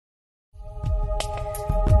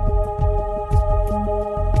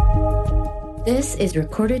This is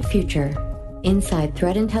Recorded Future, inside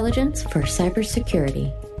threat intelligence for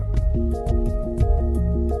cybersecurity.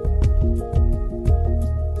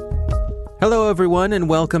 Hello, everyone, and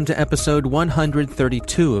welcome to episode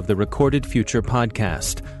 132 of the Recorded Future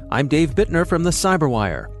podcast. I'm Dave Bittner from the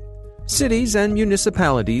Cyberwire. Cities and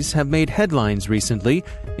municipalities have made headlines recently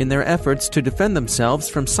in their efforts to defend themselves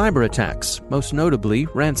from cyber attacks, most notably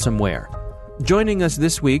ransomware. Joining us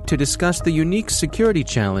this week to discuss the unique security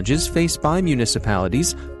challenges faced by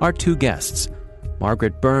municipalities are two guests.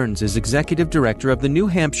 Margaret Burns is Executive Director of the New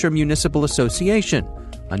Hampshire Municipal Association,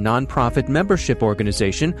 a nonprofit membership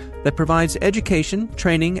organization that provides education,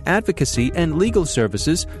 training, advocacy, and legal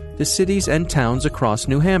services to cities and towns across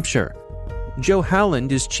New Hampshire. Joe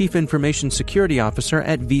Howland is Chief Information Security Officer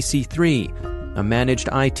at VC3, a managed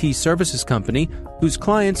IT services company whose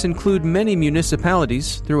clients include many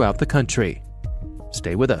municipalities throughout the country.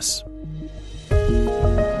 Stay with us.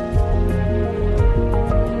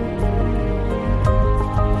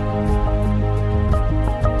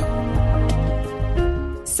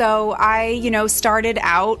 So I, started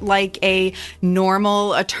out like a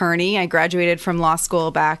normal attorney. I graduated from law school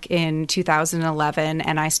back in 2011,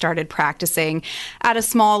 and I started practicing at a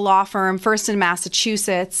small law firm, first in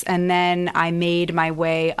Massachusetts, and then I made my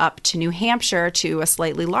way up to New Hampshire to a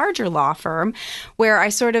slightly larger law firm, where I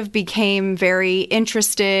sort of became very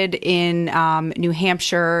interested in New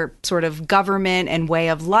Hampshire sort of government and way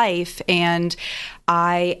of life, and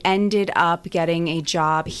I ended up getting a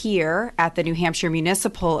job here at the New Hampshire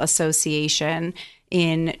Municipal Association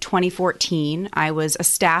in 2014. I was a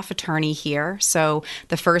staff attorney here. So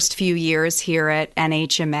the first few years here at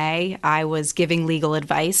NHMA, I was giving legal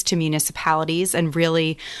advice to municipalities and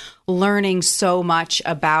really learning so much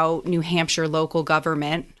about New Hampshire local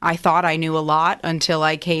government. I thought I knew a lot until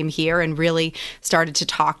I came here and really started to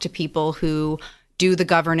talk to people who do the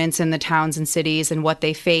governance in the towns and cities and what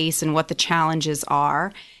they face and what the challenges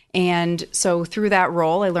are. And so through that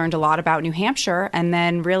role, I learned a lot about New Hampshire and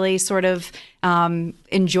then really sort of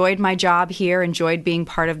enjoyed my job here, enjoyed being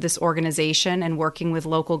part of this organization and working with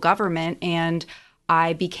local government. And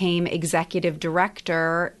I became executive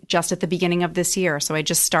director just at the beginning of this year. So I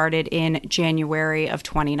just started in January of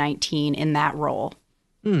 2019 in that role.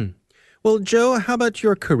 Well, Joe, how about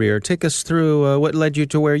your career? Take us through what led you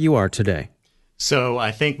to where you are today. So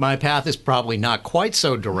I think my path is probably not quite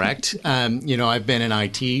so direct. I've been in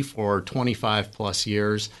IT for 25 plus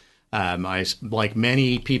years. I, like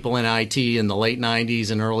many people in IT in the late 90s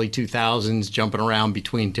and early 2000s, jumping around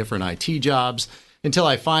between different IT jobs until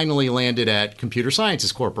I finally landed at Computer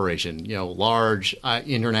Sciences Corporation, large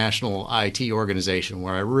international IT organization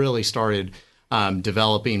where I really started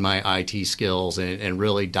developing my IT skills and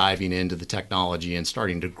really diving into the technology and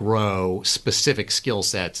starting to grow specific skill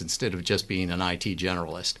sets instead of just being an IT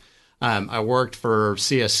generalist. I worked for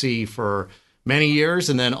CSC for many years,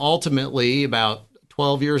 and then ultimately about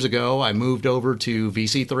 12 years ago, I moved over to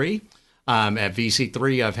VC3. At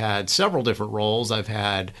VC3, I've had several different roles. I've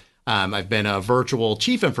been a virtual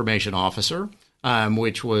chief information officer,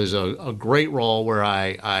 which was a great role where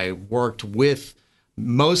I worked with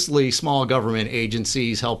mostly small government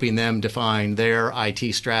agencies, helping them define their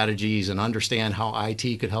IT strategies and understand how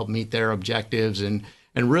IT could help meet their objectives and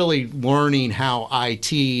really learning how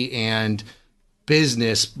IT and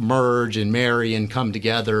business merge and marry and come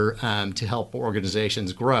together to help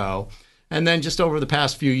organizations grow. And then just over the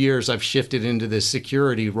past few years, I've shifted into this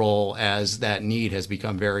security role as that need has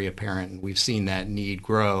become very apparent. And we've seen that need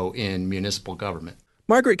grow in municipal government.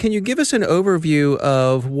 Margaret, can you give us an overview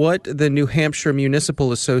of what the New Hampshire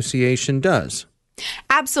Municipal Association does?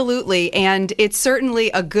 Absolutely. And it's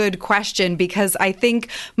certainly a good question because I think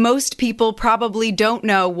most people probably don't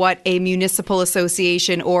know what a municipal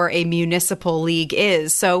association or a municipal league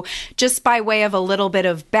is. So just by way of a little bit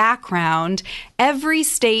of background, every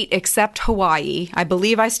state except Hawaii, I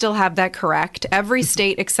believe I still have that correct, every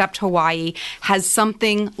state except Hawaii has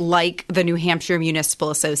something like the New Hampshire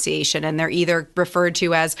Municipal Association. And they're either referred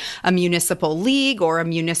to as a municipal league or a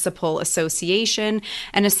municipal association.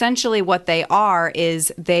 And essentially what they are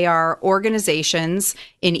is they are organizations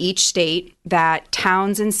in each state that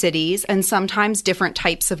towns and cities, and sometimes different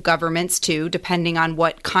types of governments too, depending on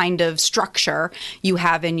what kind of structure you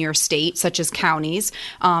have in your state, such as counties,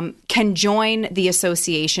 can join the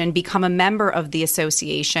association, become a member of the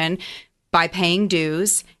association by paying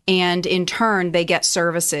dues, and in turn, they get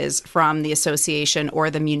services from the association or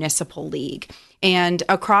the municipal league. And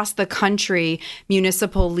across the country,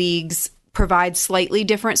 municipal leagues provide slightly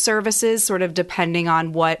different services, sort of depending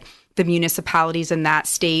on what the municipalities in that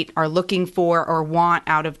state are looking for or want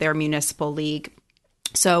out of their municipal league.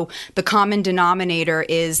 So the common denominator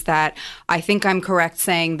is that I think I'm correct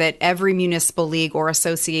saying that every municipal league or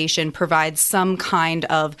association provides some kind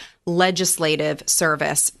of legislative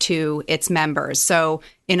service to its members. So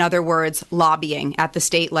in other words, lobbying at the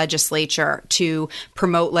state legislature to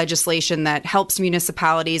promote legislation that helps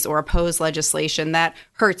municipalities or oppose legislation that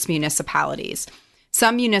hurts municipalities.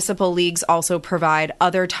 Some municipal leagues also provide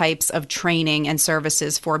other types of training and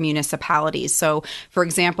services for municipalities. So, for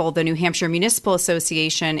example, the New Hampshire Municipal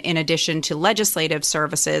Association, in addition to legislative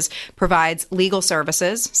services, provides legal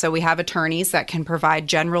services. So we have attorneys that can provide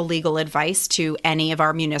general legal advice to any of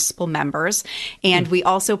our municipal members. And we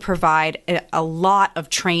also provide a lot of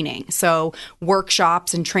training. So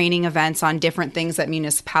workshops and training events on different things that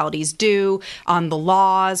municipalities do, on the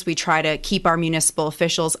laws. We try to keep our municipal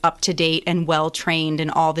officials up to date and well trained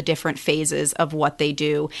in all the different phases of what they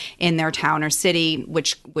do in their town or city,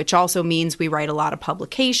 which also means we write a lot of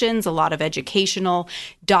publications, a lot of educational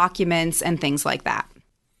documents, and things like that.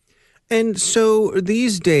 And so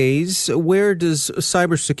these days, where does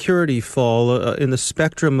cybersecurity fall in the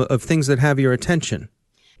spectrum of things that have your attention?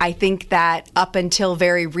 I think that up until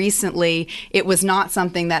very recently, it was not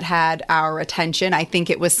something that had our attention. I think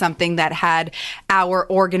it was something that had our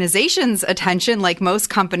organization's attention, like most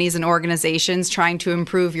companies and organizations trying to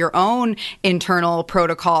improve your own internal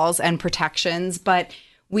protocols and protections. But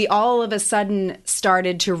we all of a sudden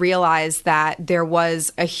started to realize that there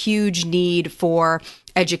was a huge need for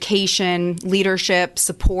education, leadership,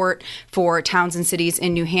 support for towns and cities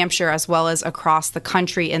in New Hampshire, as well as across the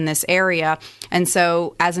country in this area. And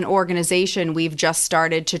so as an organization, we've just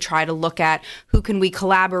started to try to look at who can we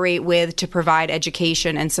collaborate with to provide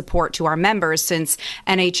education and support to our members, since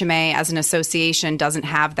NHMA as an association doesn't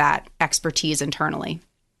have that expertise internally.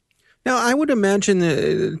 Now, I would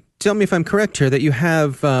imagine, tell me if I'm correct here, that you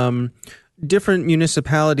have different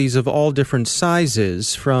municipalities of all different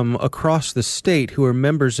sizes from across the state who are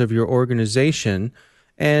members of your organization,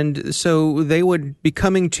 and so they would be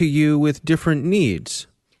coming to you with different needs.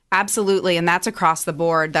 Absolutely, and that's across the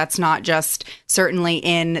board. That's not just certainly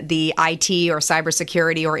in the IT or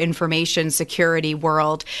cybersecurity or information security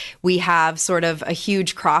world. We have sort of a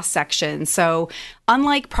huge cross-section. So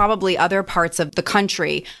unlike probably other parts of the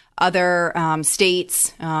country, other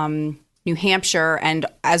states, New Hampshire, and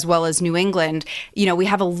as well as New England, we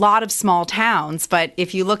have a lot of small towns. But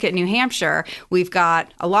if you look at New Hampshire, we've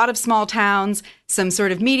got a lot of small towns, some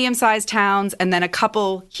sort of medium-sized towns, and then a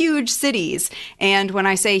couple huge cities. And when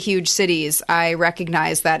I say huge cities, I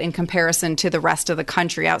recognize that in comparison to the rest of the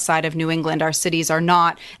country outside of New England, our cities are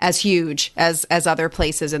not as huge as other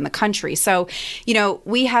places in the country. So,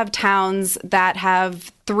 we have towns that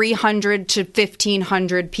have 300 to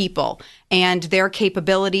 1,500 people, and their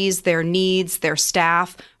capabilities, their needs, their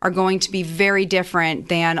staff are going to be very different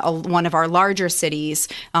than one of our larger cities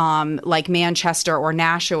like Manchester or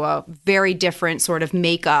Nashua. Very different sort of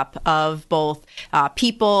makeup of both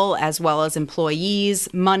people as well as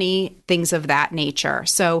employees, money, things of that nature.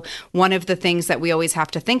 So one of the things that we always have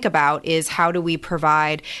to think about is how do we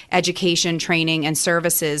provide education, training, and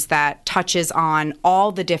services that touches on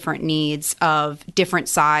all the different needs of different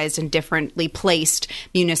sized and differently placed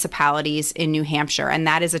municipalities in New Hampshire. And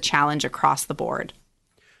that is a challenge across the board.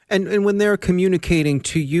 And when they're communicating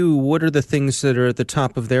to you, what are the things that are at the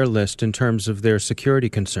top of their list in terms of their security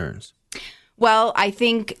concerns? Well, I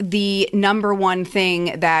think the number one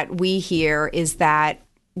thing that we hear is that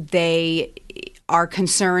they are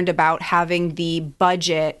concerned about having the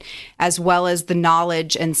budget as well as the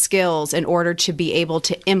knowledge and skills in order to be able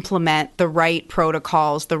to implement the right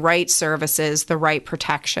protocols, the right services, the right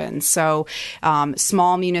protections. So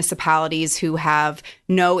small municipalities who have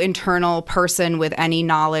no internal person with any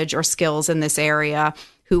knowledge or skills in this area,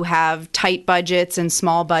 who have tight budgets and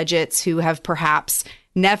small budgets, who have perhaps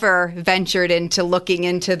never ventured into looking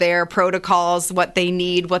into their protocols, what they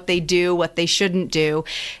need, what they do, what they shouldn't do.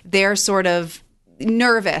 They're sort of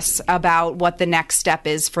nervous about what the next step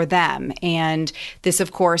is for them. And this,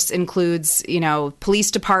 of course, includes,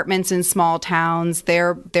 police departments in small towns.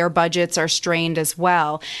 Their budgets are strained as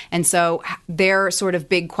well. And so their sort of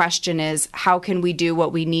big question is, how can we do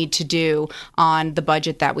what we need to do on the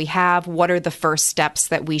budget that we have? What are the first steps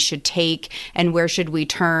that we should take? And where should we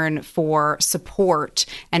turn for support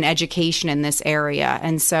and education in this area?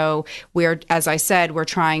 And so as I said, we're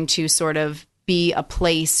trying to sort of be a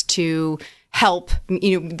place to help,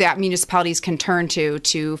 that municipalities can turn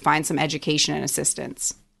to find some education and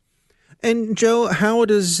assistance. And Joe, how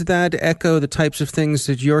does that echo the types of things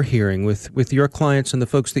that you're hearing with your clients and the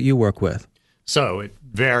folks that you work with? So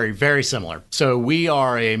very, very similar. So we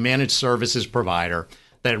are a managed services provider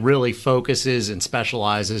that really focuses and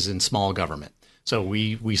specializes in small government. So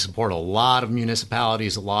we support a lot of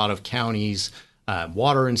municipalities, a lot of counties,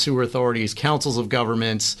 water and sewer authorities, councils of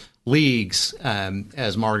governments, leagues,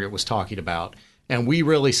 as Margaret was talking about. And we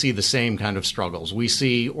really see the same kind of struggles. We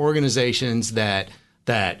see organizations that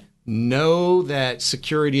know that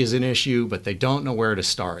security is an issue, but they don't know where to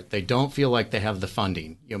start. They don't feel like they have the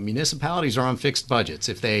funding. Municipalities are on fixed budgets.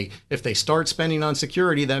 If they start spending on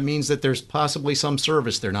security, that means that there's possibly some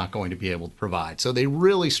service they're not going to be able to provide. So they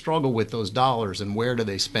really struggle with those dollars and where do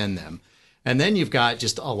they spend them. And then you've got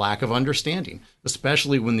just a lack of understanding,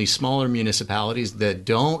 especially when these smaller municipalities that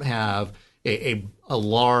don't have a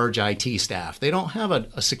large IT staff. They don't have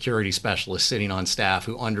a security specialist sitting on staff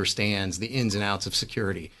who understands the ins and outs of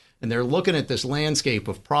security. And they're looking at this landscape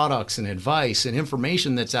of products and advice and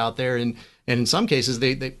information that's out there. And in some cases,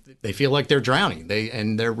 they feel like they're drowning.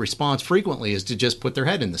 And their response frequently is to just put their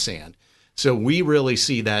head in the sand. So we really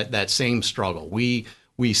see that same struggle. We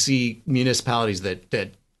see municipalities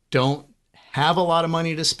that don't have a lot of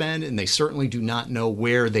money to spend, and they certainly do not know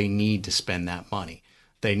where they need to spend that money.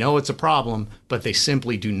 They know it's a problem, but they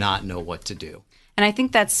simply do not know what to do. And I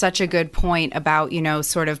think that's such a good point about,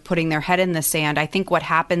 sort of putting their head in the sand. I think what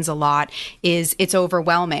happens a lot is it's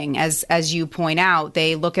overwhelming. As you point out,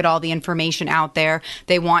 they look at all the information out there.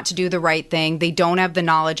 They want to do the right thing. They don't have the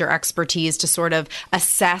knowledge or expertise to sort of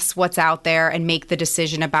assess what's out there and make the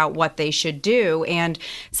decision about what they should do. And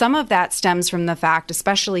some of that stems from the fact,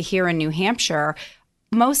 especially here in New Hampshire,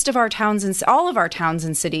 most of our towns and all of our towns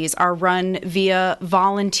and cities are run via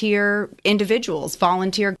volunteer individuals,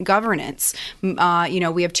 volunteer governance. We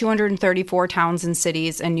have 234 towns and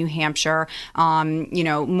cities in New Hampshire.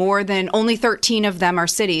 More than only 13 of them are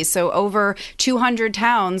cities. So over 200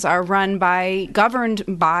 towns are governed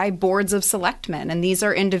by boards of selectmen. And these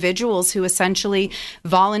are individuals who essentially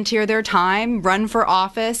volunteer their time, run for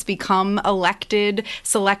office, become elected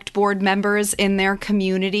select board members in their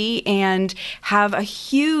community, and have a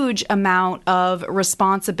huge amount of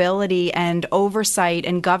responsibility and oversight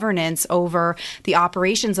and governance over the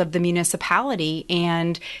operations of the municipality.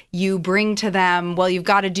 And you bring to them, well, you've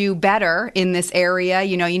got to do better in this area.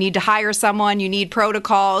 You need to hire someone, you need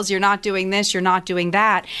protocols, you're not doing this, you're not doing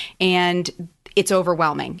that. And it's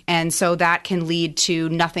overwhelming. And so that can lead to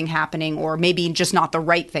nothing happening, or maybe just not the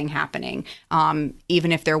right thing happening,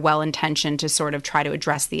 even if they're well-intentioned to sort of try to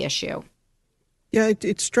address the issue. Yeah,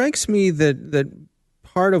 it strikes me that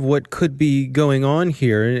part of what could be going on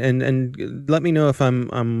here, and let me know if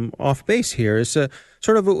I'm off base here, is a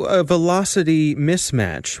sort of a velocity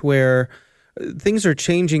mismatch where things are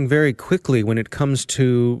changing very quickly when it comes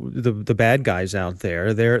to the bad guys out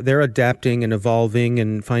there. They're adapting and evolving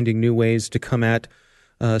and finding new ways to come at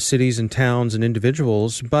cities and towns and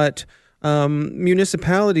individuals, but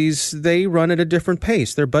municipalities, they run at a different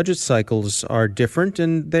pace. Their budget cycles are different,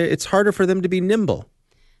 and it's harder for them to be nimble.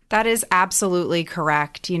 That is absolutely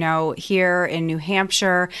correct. Here in New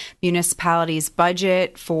Hampshire, municipalities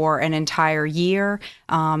budget for an entire year.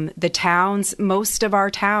 Most of our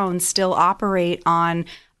towns still operate on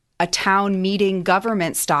a town meeting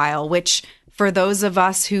government style, which for those of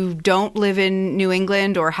us who don't live in New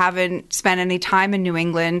England or haven't spent any time in New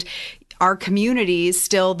England, our communities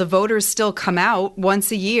the voters still come out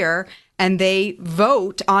once a year and they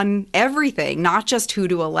vote on everything, not just who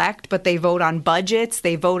to elect, but they vote on budgets,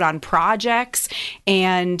 they vote on projects.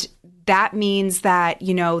 And that means that,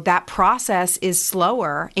 that process is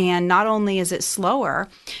slower. And not only is it slower,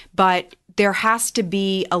 but there has to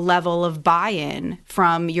be a level of buy-in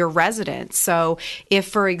from your residents. So if,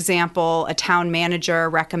 for example, a town manager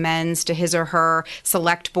recommends to his or her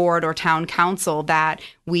select board or town council that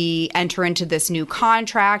we enter into this new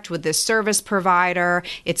contract with this service provider,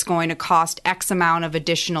 it's going to cost X amount of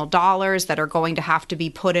additional dollars that are going to have to be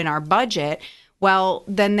put in our budget. Well,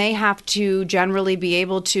 then they have to generally be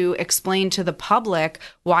able to explain to the public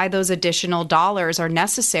why those additional dollars are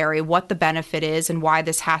necessary, what the benefit is, and why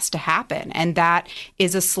this has to happen. And that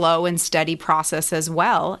is a slow and steady process as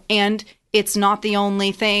well. And it's not the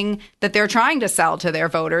only thing that they're trying to sell to their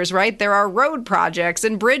voters, right? There are road projects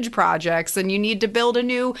and bridge projects, and you need to build a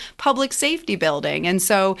new public safety building. And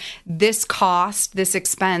so this cost, this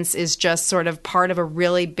expense is just sort of part of a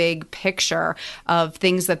really big picture of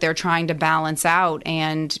things that they're trying to balance out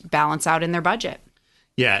in their budget.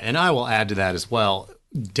 Yeah, and I will add to that as well.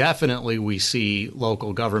 Definitely we see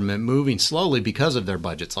local government moving slowly because of their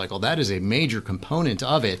budget cycle. That is a major component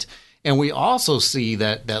of it. And we also see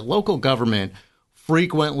that local government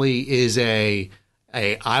frequently is I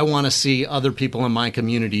want to see other people in my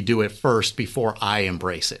community do it first before I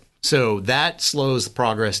embrace it. So that slows the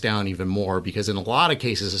progress down even more, because in a lot of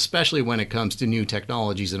cases, especially when it comes to new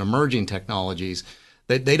technologies and emerging technologies,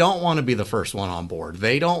 They don't want to be the first one on board.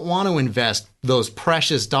 They don't want to invest those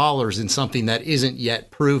precious dollars in something that isn't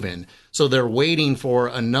yet proven. So they're waiting for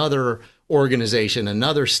another organization,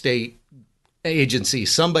 another state agency,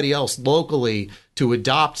 somebody else locally to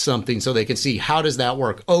adopt something so they can see, how does that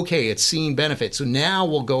work? Okay, it's seeing benefits. So now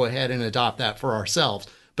we'll go ahead and adopt that for ourselves.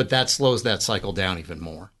 But that slows that cycle down even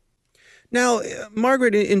more. Now,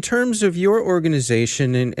 Margaret, in terms of your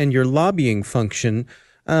organization and your lobbying function,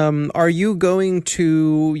 are you going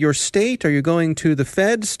to your state? Are you going to the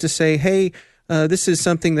feds to say, hey, this is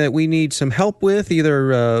something that we need some help with,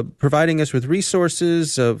 either providing us with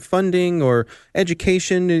resources, funding, or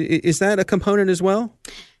education? Is that a component as well?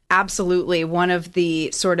 Absolutely. One of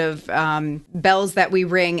the sort of bells that we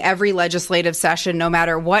ring every legislative session, no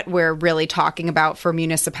matter what we're really talking about for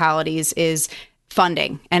municipalities, is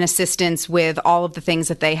funding and assistance with all of the things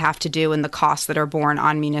that they have to do and the costs that are borne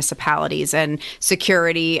on municipalities. And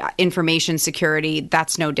security, information security,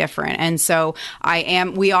 that's no different. And so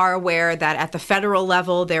we are aware that at the federal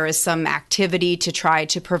level, there is some activity to try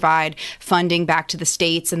to provide funding back to the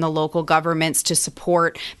states and the local governments to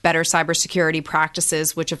support better cybersecurity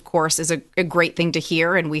practices, which of course is a great thing to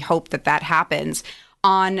hear. And we hope that that happens.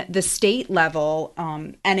 On the state level,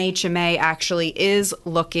 NHMA actually is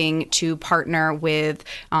looking to partner with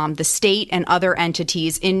the state and other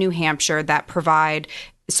entities in New Hampshire that provide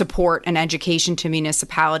support and education to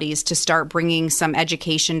municipalities to start bringing some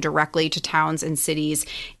education directly to towns and cities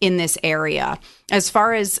in this area. As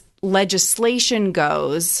far as legislation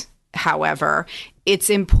goes, however, it's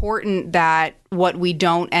important that what we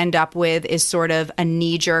don't end up with is sort of a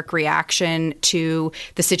knee-jerk reaction to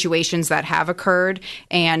the situations that have occurred,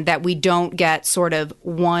 and that we don't get sort of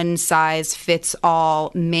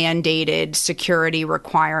one-size-fits-all mandated security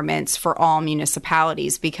requirements for all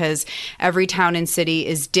municipalities, because every town and city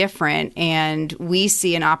is different, and we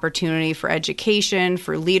see an opportunity for education,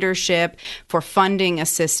 for leadership, for funding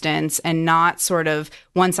assistance, and not sort of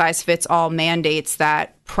one-size-fits-all mandates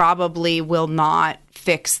that probably will not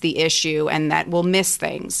fix the issue and that will miss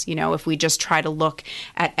things, if we just try to look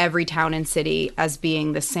at every town and city as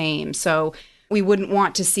being the same. So we wouldn't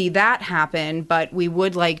want to see that happen, but we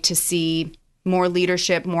would like to see more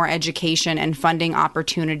leadership, more education, and funding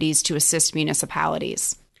opportunities to assist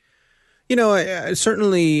municipalities.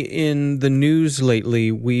 Certainly in the news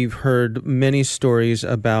lately, we've heard many stories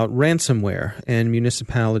about ransomware and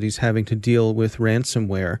municipalities having to deal with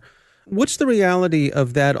ransomware. What's the reality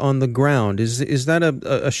of that on the ground? Is that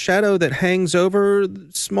a shadow that hangs over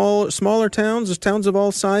smaller towns of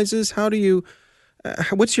all sizes?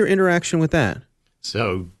 What's your interaction with that?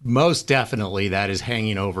 So most definitely that is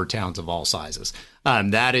hanging over towns of all sizes.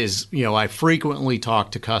 That is, I frequently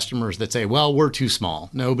talk to customers that say, well, we're too small.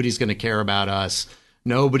 Nobody's going to care about us.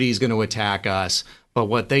 Nobody's going to attack us. But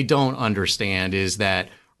what they don't understand is that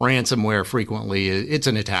ransomware frequently, it's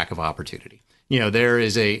an attack of opportunity. There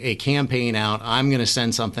is a campaign out. I'm going to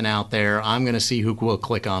send something out there. I'm going to see who will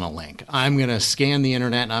click on a link. I'm going to scan the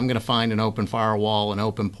internet and I'm going to find an open firewall, an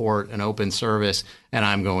open port, an open service, and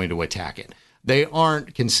I'm going to attack it. They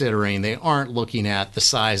aren't looking at the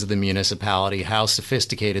size of the municipality, how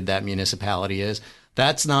sophisticated that municipality is.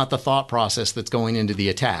 That's not the thought process that's going into the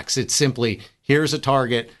attacks. It's simply, here's a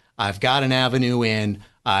target. I've got an avenue in.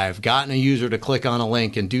 I've gotten a user to click on a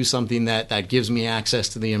link and do something that gives me access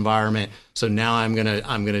to the environment. So now I'm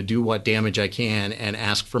gonna do what damage I can and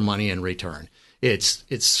ask for money in return. It's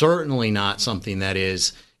certainly not something that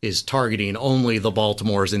is targeting only the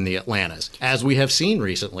Baltimores and the Atlantas. As we have seen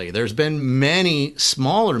recently, there's been many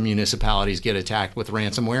smaller municipalities get attacked with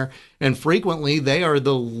ransomware, and frequently they are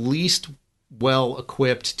the least well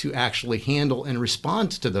equipped to actually handle and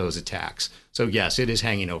respond to those attacks. So yes, it is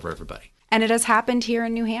hanging over everybody. And it has happened here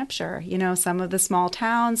in New Hampshire. Some of the small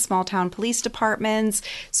town police departments,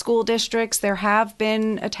 school districts, there have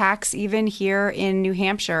been attacks even here in New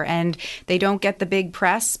Hampshire, and they don't get the big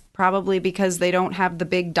press, probably because they don't have the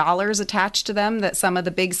big dollars attached to them that some of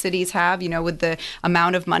the big cities have, with the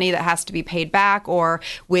amount of money that has to be paid back, or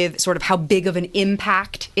with sort of how big of an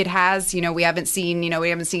impact it has. We haven't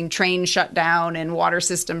seen trains shut down and water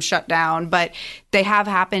systems shut down, but they have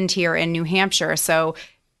happened here in New Hampshire. So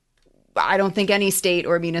I don't think any state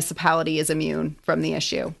or municipality is immune from the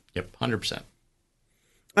issue. Yep, 100%.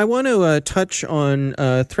 I want to touch on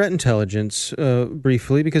threat intelligence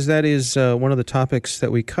briefly, because that is one of the topics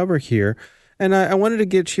that we cover here. And I wanted to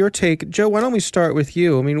get your take. Joe, why don't we start with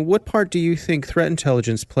you? I mean, what part do you think threat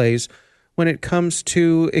intelligence plays when it comes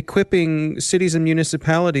to equipping cities and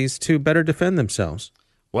municipalities to better defend themselves?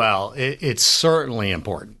 Well, it's certainly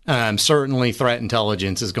important. Certainly threat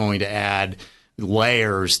intelligence is going to add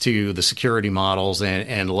layers to the security models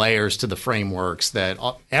and layers to the frameworks that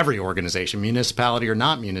every organization, municipality or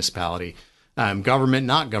not municipality, government,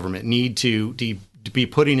 not government, need to be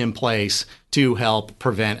putting in place to help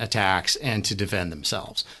prevent attacks and to defend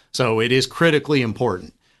themselves. So it is critically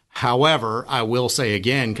important. However, I will say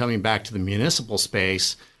again, coming back to the municipal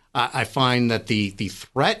space, I find that the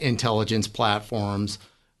threat intelligence platforms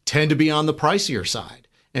tend to be on the pricier side.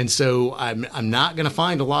 And so I'm not going to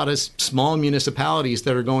find a lot of small municipalities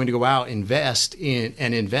that are going to go out invest in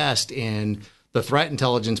the threat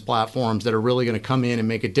intelligence platforms that are really going to come in and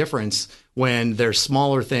make a difference when there's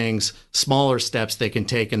smaller things, smaller steps they can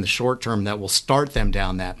take in the short term that will start them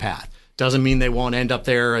down that path. Doesn't mean they won't end up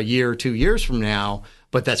there a year or 2 years from now,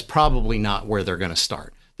 but that's probably not where they're going to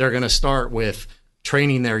start. They're going to start with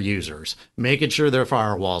training their users, making sure their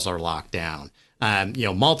firewalls are locked down,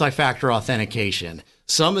 multi-factor authentication.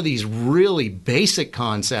 Some of these really basic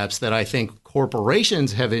concepts that I think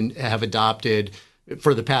corporations have adopted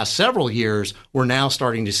for the past several years, we're now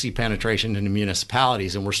starting to see penetration into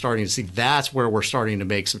municipalities, and we're starting to see that's where we're starting to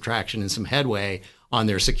make some traction and some headway on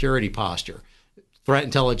their security posture. Threat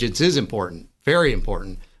intelligence is important, very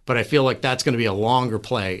important, but I feel like that's going to be a longer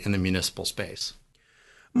play in the municipal space.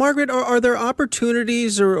 Margaret, are there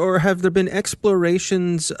opportunities or have there been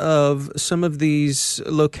explorations of some of these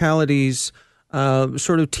localities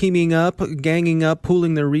sort of teaming up, ganging up,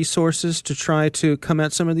 pooling their resources to try to come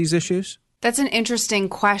at some of these issues? That's an interesting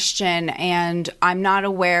question, and I'm not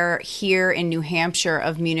aware here in New Hampshire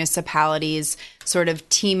of municipalities sort of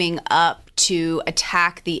teaming up to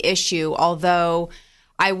attack the issue, although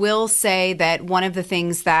I will say that one of the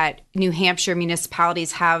things that New Hampshire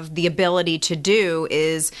municipalities have the ability to do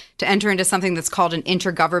is to enter into something that's called an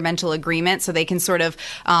intergovernmental agreement. So they can sort of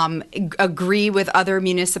agree with other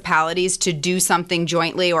municipalities to do something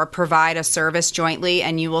jointly or provide a service jointly.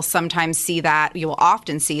 And you will often see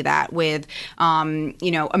that with,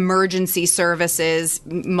 emergency services,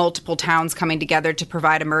 multiple towns coming together to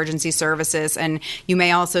provide emergency services. And you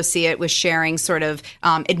may also see it with sharing sort of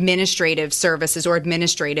administrative services or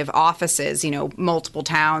administrative offices, multiple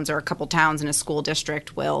towns or a couple towns in a school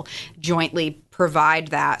district will jointly provide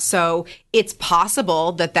that. So it's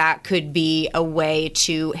possible that could be a way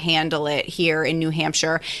to handle it here in New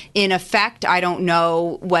Hampshire. In effect, I don't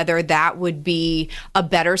know whether that would be a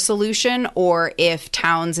better solution or if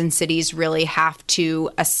towns and cities really have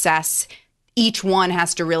to assess. Each one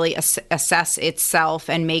has to really assess itself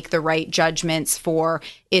and make the right judgments for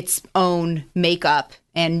its own makeup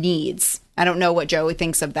and needs. I don't know what Joey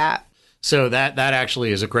thinks of that. So that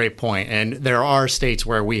actually is a great point. And there are states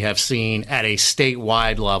where we have seen at a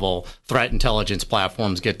statewide level threat intelligence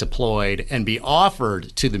platforms get deployed and be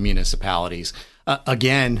offered to the municipalities.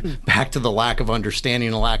 Again, back to the lack of understanding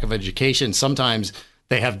and lack of education. Sometimes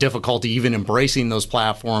they have difficulty even embracing those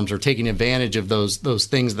platforms or taking advantage of those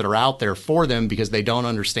things that are out there for them because they don't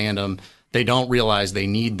understand them. They don't realize they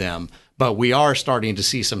need them. But we are starting to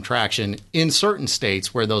see some traction in certain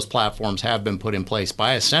states where those platforms have been put in place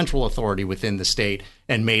by a central authority within the state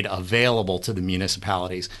and made available to the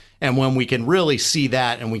municipalities. And when we can really see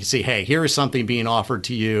that and we can see, hey, here is something being offered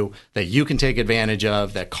to you that you can take advantage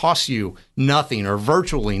of that costs you nothing or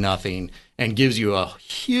virtually nothing and gives you a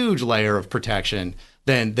huge layer of protection,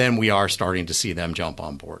 then we are starting to see them jump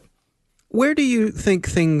on board. Where do you think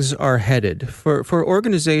things are headed for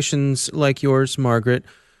organizations like yours, Margaret?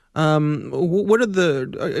 What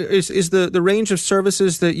are is the range of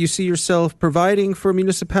services that you see yourself providing for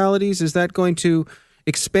municipalities? Is that going to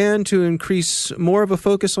expand to increase more of a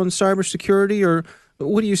focus on cybersecurity, or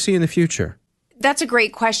what do you see in the future? That's a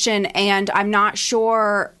great question, and I'm not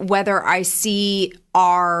sure whether I see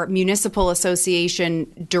our municipal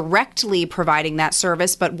association directly providing that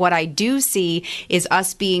service, but what I do see is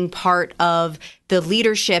us being part of the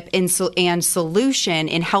leadership and solution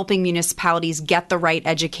in helping municipalities get the right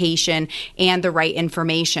education and the right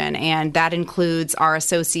information. And that includes our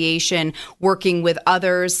association working with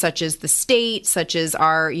others, such as the state, such as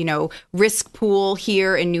our, risk pool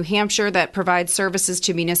here in New Hampshire that provides services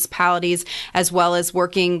to municipalities, as well as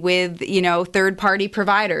working with, third-party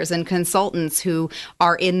providers and consultants who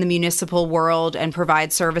are in the municipal world and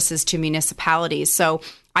provide services to municipalities. So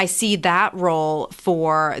I see that role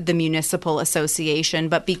for the municipal association,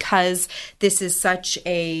 but because this is such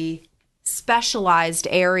a specialized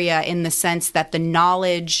area in the sense that the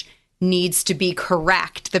knowledge needs to be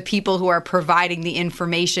correct, the people who are providing the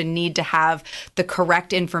information need to have the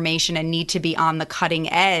correct information and need to be on the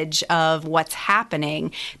cutting edge of what's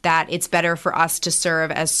happening, that it's better for us to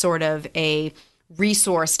serve as sort of a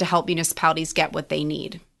resource to help municipalities get what they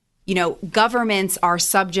need. governments are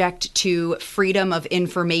subject to freedom of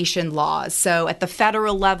information laws. So at the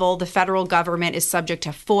federal level, the federal government is subject to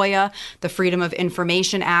FOIA, the Freedom of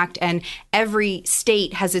Information Act, and every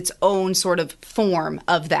state has its own sort of form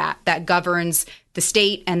of that governs the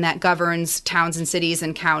state and that governs towns and cities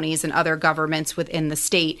and counties and other governments within the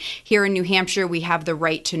state. Here in New Hampshire, we have the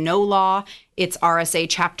Right to Know law. It's RSA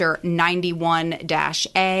Chapter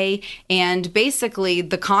 91-A. And basically,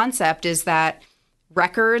 the concept is that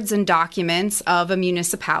records and documents of a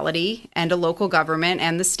municipality and a local government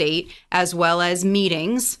and the state, as well as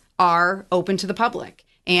meetings, are open to the public.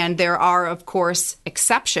 And there are, of course,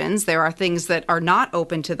 exceptions. There are things that are not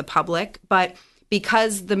open to the public, but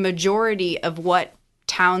because the majority of what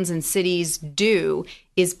towns and cities do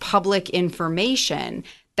is public information,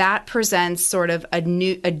 that presents sort of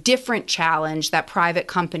a different challenge that private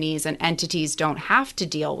companies and entities don't have to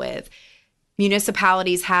deal with.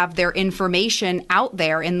 Municipalities have their information out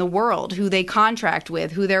there in the world, who they contract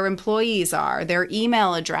with, who their employees are, their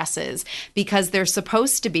email addresses, because they're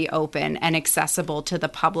supposed to be open and accessible to the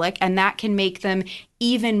public, and that can make them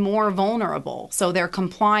even more vulnerable. So they're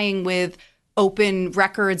complying with open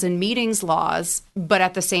records and meetings laws, but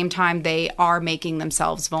at the same time, they are making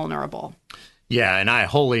themselves vulnerable. Yeah, and I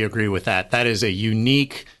wholly agree with that. That is a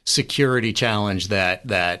unique security challenge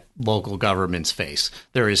that local governments face.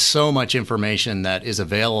 There is so much information that is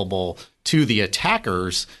available to the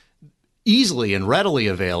attackers, easily and readily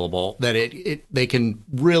available, that they can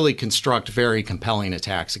really construct very compelling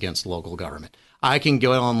attacks against local government. I can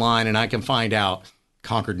go online and I can find out,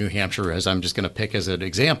 Concord, New Hampshire, as I'm just going to pick as an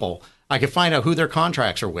example, I can find out who their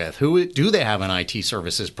contracts are with. Who do they have an IT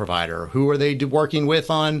services provider? Who are they working with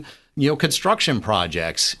on construction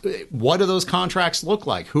projects? What do those contracts look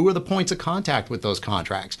like? Who are the points of contact with those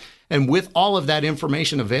contracts? And with all of that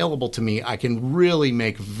information available to me, I can really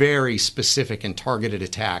make very specific and targeted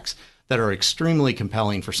attacks that are extremely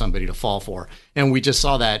compelling for somebody to fall for. And we just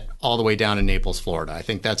saw that all the way down in Naples, Florida. I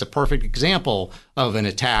think that's a perfect example of an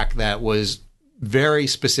attack that was very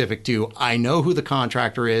specific to, I know who the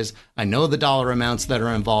contractor is, I know the dollar amounts that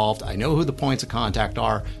are involved, I know who the points of contact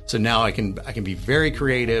are, so now I can be very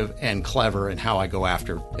creative and clever in how I go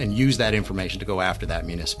after and use that information to go after that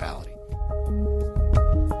municipality.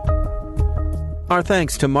 Our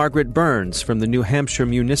thanks to Margaret Burns from the New Hampshire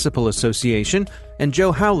Municipal Association and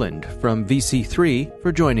Joe Howland from VC3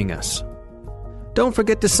 for joining us. Don't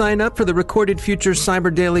forget to sign up for the Recorded Future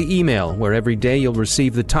Cyber Daily email, where every day you'll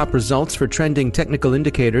receive the top results for trending technical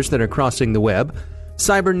indicators that are crossing the web,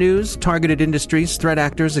 cyber news, targeted industries, threat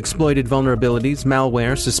actors, exploited vulnerabilities,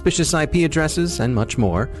 malware, suspicious IP addresses, and much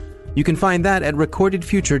more. You can find that at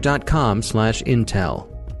recordedfuture.com/intel.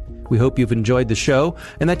 We hope you've enjoyed the show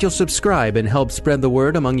and that you'll subscribe and help spread the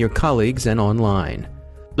word among your colleagues and online.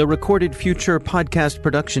 The Recorded Future podcast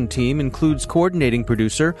production team includes coordinating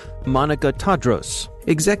producer Monica Tadros,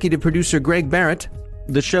 executive producer Greg Barrett.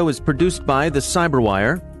 The show is produced by The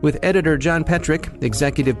Cyberwire, with editor John Petrick,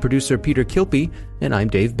 executive producer Peter Kilpie, and I'm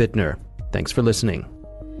Dave Bittner. Thanks for listening.